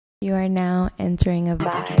You are now entering a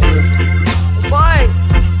vibe.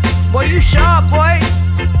 Boy, you sharp, boy.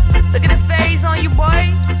 Look at the phase on you,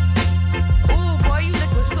 boy. Ooh, boy, you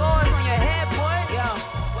liquid swords on your head, boy. Yo,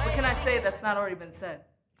 what can I say that's not already been said?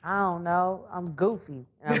 I don't know. I'm goofy,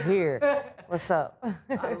 and I'm here. What's up?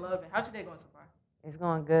 I love it. How's your day going so far? It's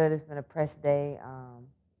going good. It's been a press day.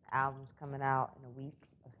 Album's coming out in a week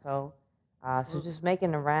or so. So just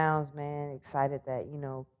making the rounds, man. Excited that,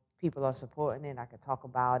 people are supporting it. I can talk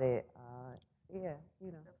about it. Definitely.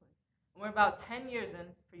 We're about 10 years in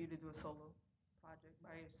for you to do a solo project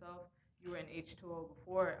by yourself. You were in H2O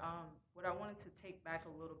before. What I wanted to take back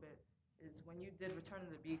a little bit is when you did Return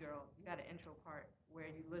of the B-Girl, you had an intro part where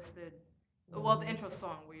you listed, the intro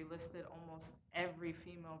song where you listed almost every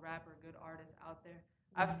female rapper, good artist out there.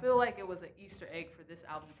 I feel like it was an Easter egg for this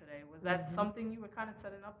album today. Was that something you were kind of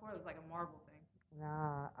setting up for? It was like a Marvel thing.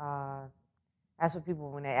 Nah, that's what people,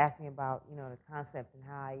 when they ask me about, the concept and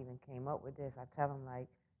how I even came up with this, I tell them, like,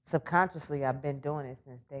 subconsciously I've been doing it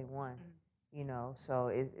since day one, so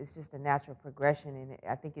it's just a natural progression, and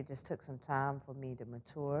I think it just took some time for me to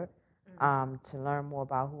mature, to learn more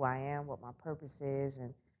about who I am, what my purpose is,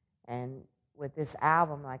 and with this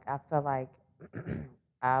album, like, I feel like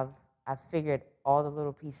I've figured all the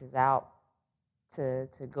little pieces out to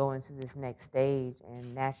go into this next stage,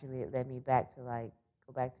 and naturally it led me back to, like,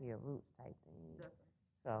 go back to your roots type thing.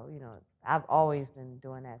 So, I've always been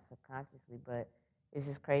doing that subconsciously, but it's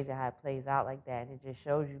just crazy how it plays out like that, and it just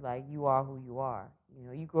shows you, like, you are who you are.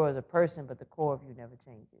 You grow as a person, but the core of you never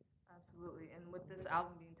changes. Absolutely. And with this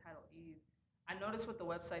album being titled Eve, I noticed with the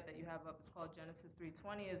website that you have up, it's called Genesis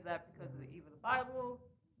 3:20. Is that because of the Eve of the Bible?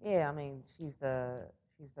 Yeah, I mean, she's the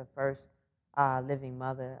first living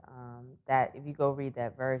mother. That if you go read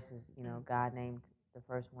that verse, is God named the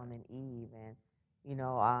first woman Eve, and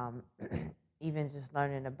even just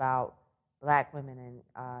learning about Black women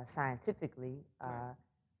and scientifically,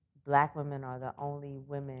 Black women are the only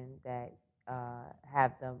women that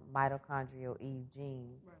have the mitochondrial Eve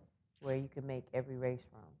gene, where you can make every race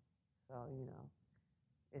from. So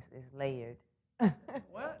it's layered.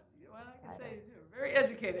 What I can say is you're very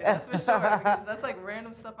educated. That's for sure, because that's like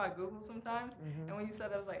random stuff I Google sometimes. And when you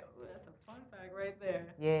said that, I was like, oh, that's a fun fact right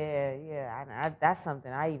there. Yeah. And that's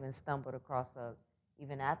something I even stumbled across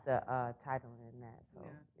even after titling that. So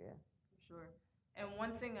yeah. For sure. And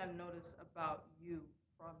one thing I've noticed about you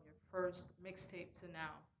from your first mixtape to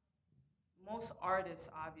now, most artists,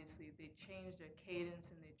 obviously, they change their cadence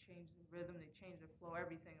and they change the rhythm, they change their flow,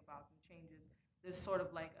 everything about them changes. There's sort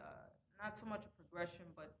of like not so much a progression,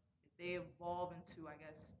 but they evolve into, I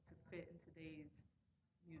guess, to fit in today's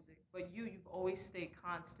music. But you've always stayed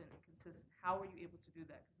constant and consistent. How were you able to do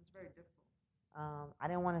that? Because it's very difficult. I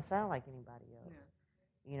didn't want to sound like anybody else. Yeah.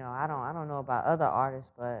 I don't know about other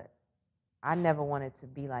artists, but I never wanted to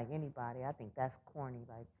be like anybody. I think that's corny.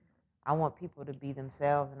 Like, I want people to be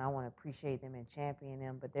themselves, and I want to appreciate them and champion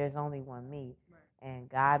them, but there's only one me. And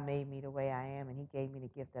God made me the way I am, and he gave me the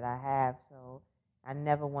gift that I have, so I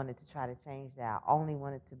never wanted to try to change that. I only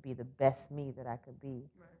wanted to be the best me that I could be.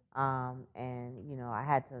 And, I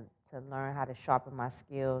had to learn how to sharpen my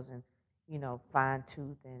skills and, fine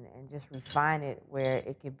tooth and just refine it where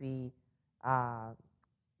it could be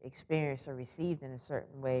experienced or received in a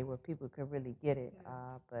certain way where people could really get it.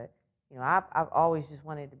 But I've always just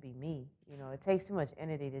wanted to be me. It takes too much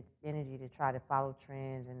energy to try to follow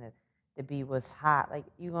trends and to be what's hot. Like,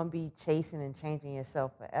 you're gonna be chasing and changing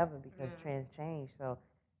yourself forever because trends change. So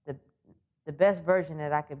the best version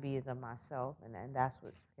that I could be is of myself, and that's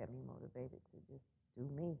what kept me motivated to just do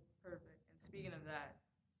me. Perfect. And speaking of that,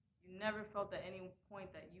 you never felt at any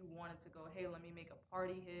point that you wanted to go, hey, let me make a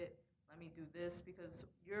party hit. Let me do this, because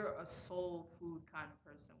you're a soul food kind of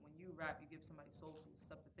person. When you rap, you give somebody soul food,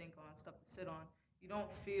 stuff to think on, stuff to sit on. You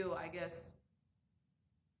don't feel, I guess,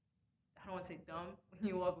 I don't want to say dumb when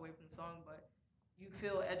you walk away from the song, but you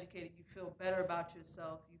feel educated, you feel better about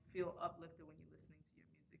yourself, you feel uplifted when you're listening to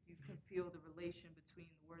your music. You can feel the relation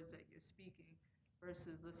between the words that you're speaking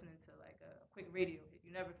versus listening to like a quick radio hit.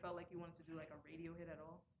 You never felt like you wanted to do like a radio hit at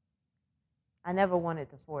all? I never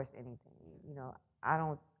wanted to force anything. I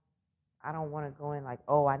don't want to go in like,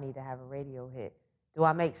 oh, I need to have a radio hit. Do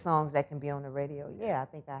I make songs that can be on the radio? Yeah, I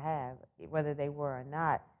think I have, whether they were or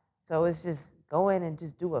not. So it's just go in and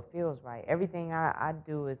just do what feels right. Everything I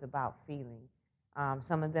do is about feeling.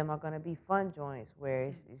 Some of them are going to be fun joints where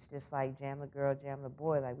it's just like jam the girl, jam the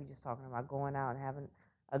boy. Like we just talking about going out and having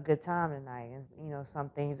a good time tonight. And, some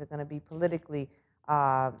things are going to be politically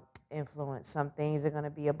influenced. Some things are going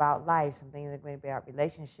to be about life. Some things are going to be about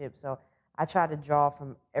relationships. So I try to draw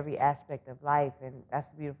from every aspect of life, and that's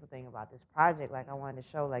the beautiful thing about this project. Like, I wanted to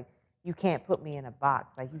show, like, you can't put me in a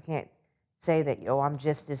box. Like, you can't say that, yo, I'm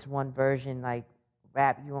just this one version. Like,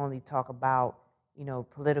 rap, you only talk about, you know,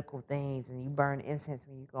 political things and you burn incense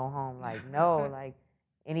when you go home. Like, no, like,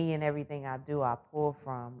 any and everything I do, I pull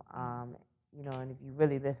from. You know, and if you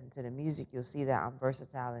really listen to the music, you'll see that I'm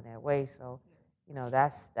versatile in that way. So, you know,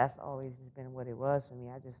 that's always been what it was for me.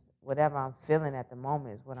 I just, whatever I'm feeling at the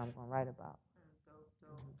moment is what I'm going to write about. Dope.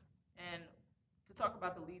 And to talk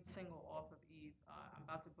about the lead single off of Eve, I'm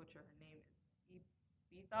about to butcher her name. Is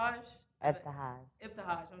Ibtihaj?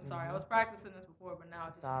 Ibtihaj. I'm sorry. I was practicing this before, but now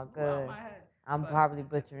it just flew out my head. I'm probably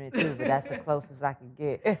butchering it too, but that's the closest I can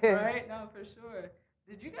get. Right? No, for sure.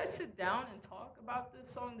 Did you guys sit down and talk about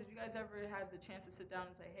this song? Did you guys ever had the chance to sit down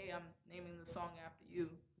and say, hey, I'm naming the song after you?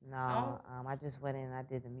 No? I just went in and I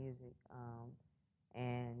did the music.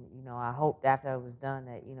 And, you know, I hoped after it was done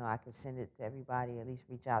that, you know, I could send it to everybody, at least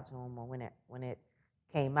reach out to them, or when it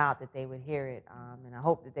came out that they would hear it. And I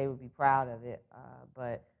hope that they would be proud of it.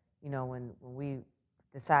 But, you know, when we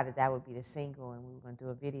decided that would be the single and we were going to do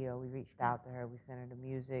a video, we reached out to her. We sent her the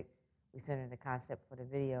music. We sent her the concept for the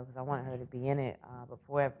video because I wanted her to be in it. But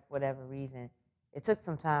for whatever reason, it took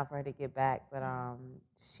some time for her to get back. But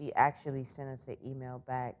she actually sent us an email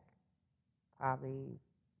back probably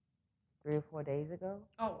 3 or 4 days ago.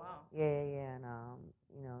 Oh, wow. Yeah. And,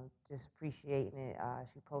 you know, just appreciating it.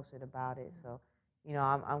 She posted about it. So, you know,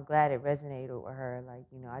 I'm glad it resonated with her. Like,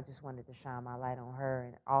 you know, I just wanted to shine my light on her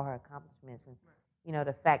and all her accomplishments. And, you know,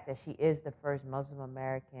 the fact that she is the first Muslim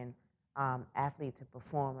American athlete to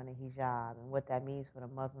perform in a hijab and what that means for the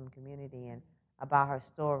Muslim community, and about her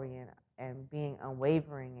story and being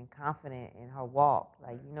unwavering and confident in her walk.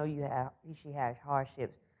 Like, you know, she has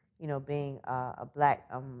hardships, you know, being a black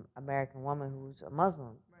American woman who's a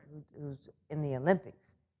Muslim, who's in the Olympics.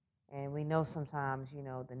 And we know sometimes, you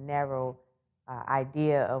know, the narrow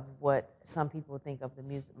idea of what some people think of the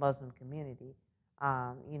Muslim community.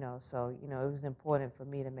 You know, so, you know, it was important for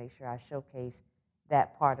me to make sure I showcase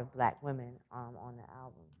that part of black women on the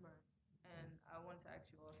album. Right. And I wanted to ask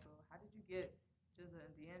you also, how did you get GZA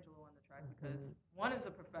and D'Angelo on the track? Because one is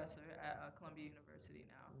a professor at Columbia University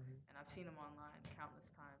now, and I've seen him online countless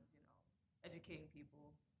times, you know, educating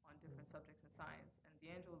people on different subjects in science. And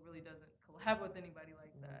D'Angelo really doesn't collab with anybody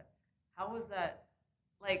like that. How was that?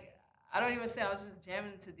 Like, I don't even say, I was just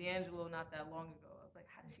jamming to D'Angelo not that long ago. I was like,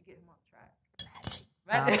 how did she get him on the track?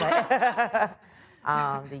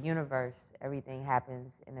 The universe, everything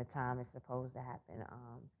happens in the time it's supposed to happen.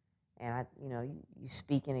 And you know, you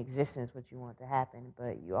speak in existence what you want to happen,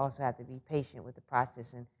 but you also have to be patient with the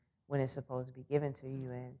process and when it's supposed to be given to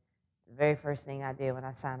you. And the very first thing I did when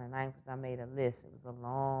I signed the ninth was I made a list. It was a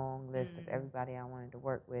long list of everybody I wanted to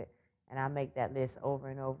work with, and I make that list over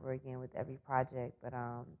and over again with every project. But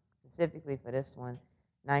specifically for this one,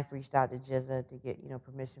 Ninth reached out to GZA to get, you know,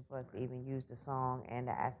 permission for us to even use the song and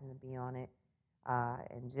to ask him to be on it.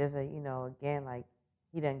 And GZA, you know, again, like,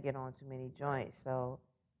 he doesn't get on too many joints, so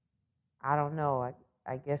I don't know.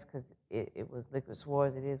 I guess because it was Liquid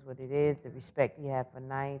Swords, it is what it is. The respect he had for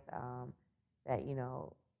Ninth, that, you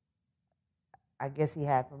know, I guess he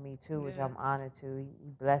had for me too, which I'm honored to.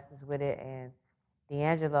 He blessed us with it. And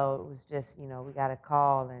D'Angelo, it was just, you know, we got a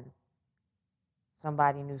call and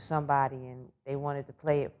somebody knew somebody and they wanted to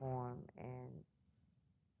play it for him. And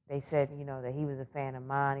they said, you know, that he was a fan of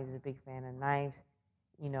mine. He was a big fan of Ninth's.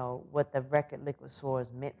 You know, what the record Liquid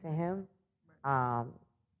Swords meant to him.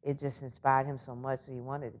 It just inspired him so much, so he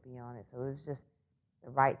wanted to be on it. So it was just the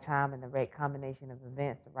right time and the right combination of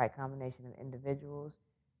events, the right combination of individuals.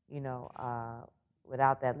 You know,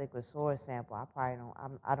 without that Liquid Swords sample,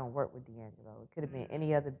 I don't work with D'Angelo. It could have been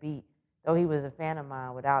any other beat. Though he was a fan of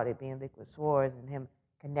mine, without it being Liquid Swords and him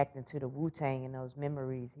connecting to the Wu-Tang and those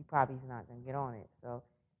memories, he probably is not going to get on it. So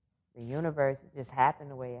the universe, it just happened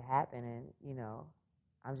the way it happened, and, you know,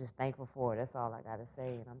 I'm just thankful for it. That's all I got to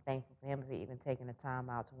say. And I'm thankful for him for even taking the time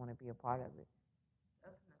out to want to be a part of it.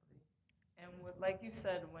 Definitely. And like you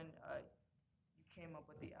said, when you came up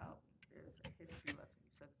with the album, there's a history lesson.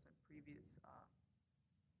 You said this in previous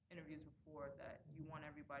interviews before, that you want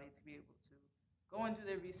everybody to be able to go and do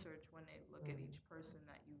their research when they look at each person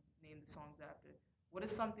that you named the songs after. What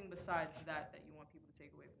is something besides that you want people to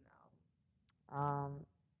take away from the album?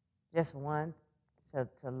 Just one,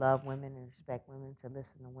 to love women and respect women, to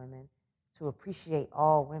listen to women, to appreciate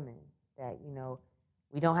all women, that, you know,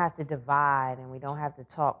 we don't have to divide and we don't have to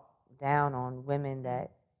talk down on women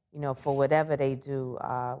that, you know, for whatever they do,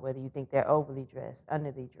 whether you think they're overly dressed,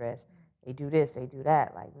 underly dressed, they do this, they do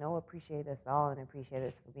that. Like, no, appreciate us all and appreciate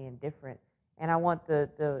us for being different. And I want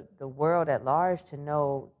the world at large to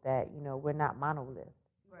know that, you know, we're not monolith,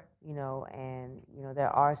 you know, and, you know,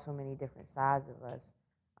 there are so many different sides of us.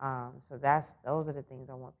 So those are the things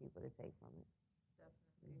I want people to take from it.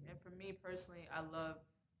 Definitely. And for me personally, I love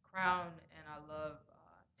Crown and I love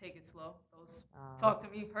Take It Slow. Those talk to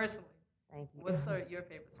me personally. Thank you. What's your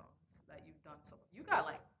favorite songs that you've done so far? You got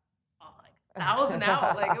like 1,000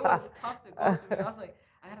 out. Like it was tough to go through. I was like,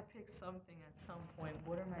 I gotta pick something at some point.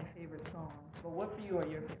 What are my favorite songs? But what for you are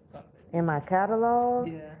your favorite songs? In my catalog?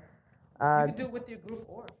 Yeah. You can do it with your group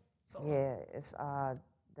or solo. Yeah, it's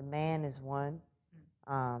The Man is one.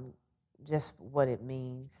 Just what it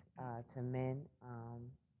means to men.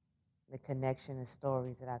 The connection and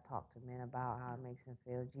stories that I talk to men about, how it makes them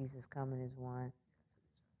feel. Jesus Coming is one.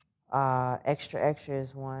 Extra Extra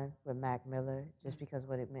is one with Mac Miller, just because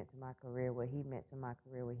what it meant to my career, what he meant to my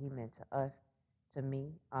career, what he meant to us, to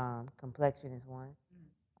me. Complexion is one.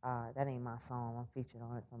 That ain't my song. I'm featured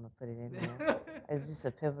on it, so I'm going to put it in there. It's just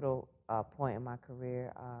a pivotal point in my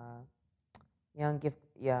career.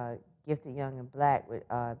 Gifted Young and Black with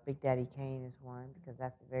Big Daddy Kane is one, because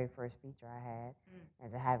that's the very first feature I had,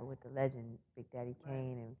 and to have it with the legend Big Daddy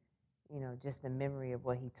Kane, and you know, just the memory of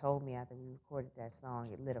what he told me after we recorded that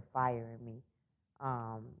song, it lit a fire in me.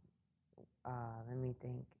 Let me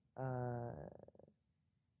think.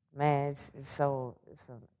 Man, it's so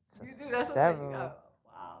you do, that's several. You got,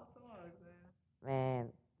 wow, songs,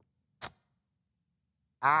 man.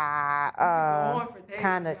 Man,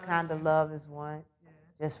 kind of love is one.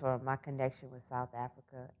 Just for my connection with South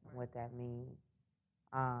Africa and what that means.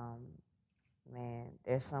 Man,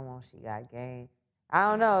 there's someone She Got Game. I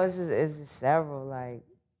don't know. It's just several. Like,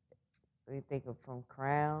 what do you think of From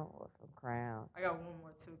Crown or From Crown? I got one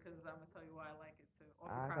more too, because I'm gonna tell you why I like it too. Or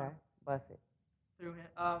Crown. Bust it. Through him,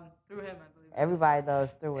 I believe. Everybody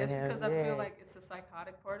loves Through Him. It's because I feel like it's a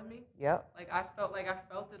psychotic part of me. Yep. Like I felt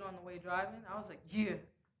it on the way driving. I was like, yeah,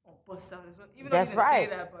 I'll bust out this one. Even that's though you didn't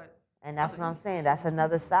say that, but. And that's what I'm saying. That's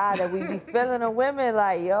another side that we be feeling of women.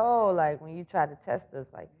 Like, yo, like when you try to test us,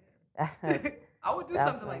 like. I would do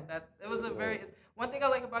something like that. It was one thing I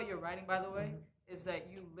like about your writing, by the way, is that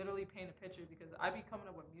you literally paint a picture, because I be coming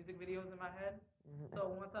up with music videos in my head. So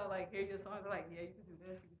once I like hear your songs, I'm like, yeah, you can do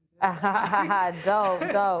this, you can do this.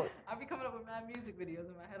 Dope. I be coming up with mad music videos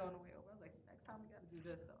in my head on the way over. I was like, next time we got to do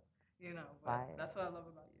this though, you know. But that's what I love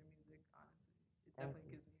about your music. Honestly, it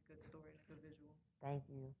definitely gives me a good story and a good visual. Thank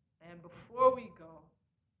you. And before we go,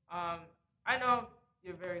 I know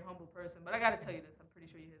you're a very humble person, but I got to tell you this. I'm pretty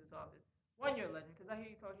sure you hear this often. One, you're a legend, because I hear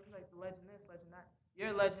you talking like the legend this, legend that. You're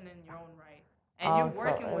a legend in your own right. And you're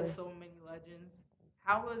working with so many legends.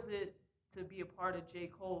 How was it to be a part of J.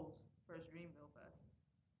 Cole's first Dreamville Fest?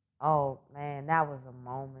 Oh, man, that was a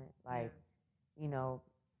moment. Like, you know,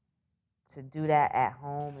 to do that at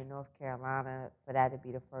home in North Carolina, for that to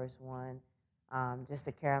be the first one, just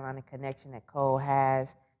the Carolina connection that Cole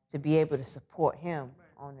has, to be able to support him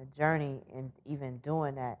on the journey and even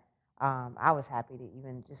doing that. I was happy to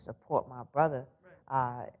even just support my brother.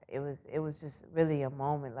 It was just really a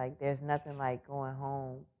moment. Like, there's nothing like going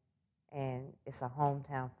home and it's a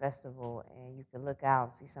hometown festival and you can look out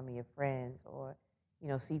and see some of your friends, or, you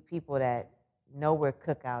know, see people that know where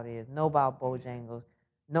Cookout is, know about Bojangles,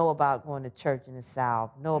 know about going to church in the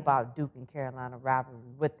South, know about Duke and Carolina rivalry,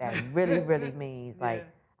 what that really means. Like,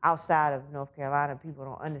 outside of North Carolina, people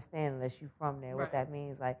don't understand unless you're from there what that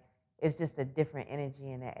means. Like, it's just a different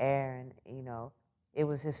energy in the air, and you know, it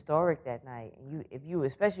was historic that night. And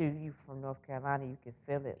especially if you from North Carolina, you could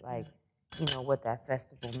feel it, like, you know, what that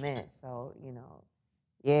festival meant. So, you know,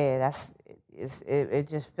 yeah, it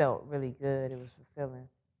just felt really good. It was fulfilling.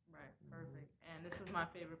 Right, perfect. And this is my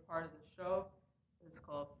favorite part of the show. It's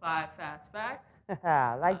called 5 Fast Facts.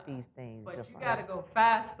 I like these things. But you gotta go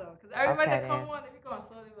fast though, because everybody that come on, they be going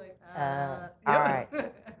slowly, like. All right.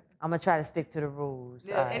 I'm gonna try to stick to the rules.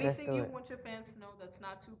 Yeah. Right, anything you want your fans to know that's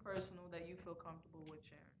not too personal that you feel comfortable with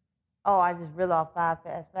sharing? Oh, I just reel off 5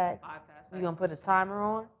 fast facts. 5 fast facts. You gonna put a timer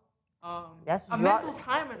on? That's what a mental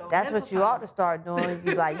timer though. That's what you ought to start doing.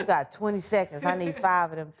 You like, you got 20 seconds. I need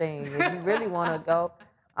 5 of them things. If you really want to go.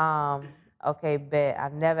 Okay, bet.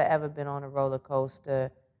 I've never ever been on a roller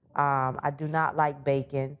coaster. I do not like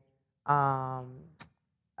bacon. Let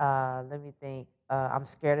me think. I'm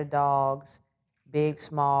scared of dogs. Big,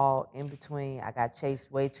 small, in between. I got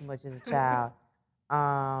chased way too much as a child.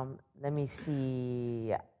 Let me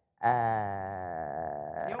see.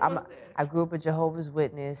 I grew up a Jehovah's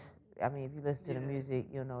Witness. I mean, if you listen to the music,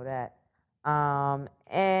 you'll know that.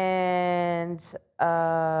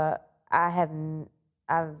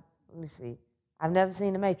 Let me see. I've never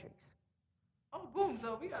seen The Matrix. Oh, boom.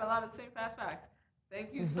 So we got a lot of the same fast facts.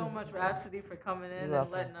 Thank you so much, Rapsody, for coming in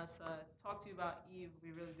and letting us talk to you about Eve.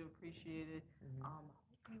 We really do appreciate it. I hope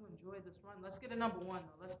you enjoyed this run. Let's get a number 1,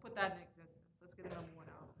 though. Let's put that in existence. Let's get a #1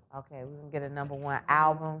 album. Okay, we're gonna get a #1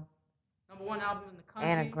 album. #1 album in the country.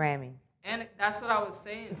 And a Grammy. And that's what I was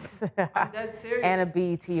saying. I'm dead serious. And a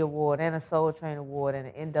BET award, and a Soul Train award, and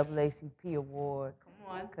an NAACP award. Come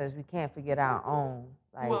on. Because we can't forget our own.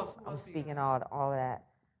 Like, Who else I'm speaking you know? all of that.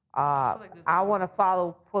 I want to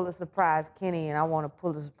follow Pulitzer Prize Kenny, and I want a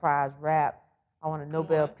Pulitzer Prize rap. I want a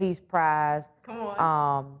Nobel Peace Prize. Come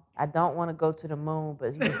on. I don't want to go to the moon,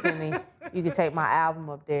 but you can send me. You can take my album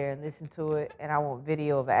up there and listen to it, and I want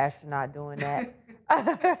video of an astronaut doing that. We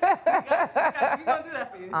gonna do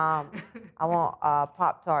that for you. I want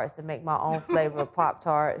Pop-Tarts to make my own flavor of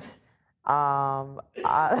Pop-Tarts. I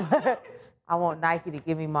want Nike to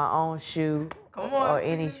give me my own shoe. Come on, or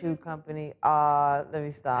any shoe company. Let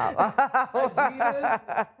me stop.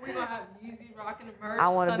 Adidas. We're gonna have Yeezy rocking the merch. I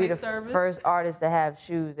want to be the service. first artist to have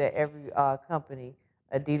shoes at every company.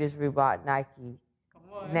 Adidas, Reebok, Nike,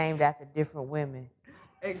 named after different women.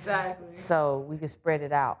 Exactly. So we can spread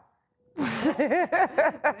it out. Thank you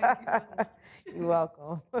so much. You're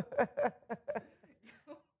welcome.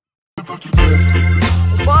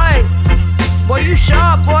 Boy, you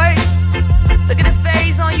sharp, boy. Look at the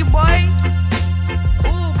phase on you, boy.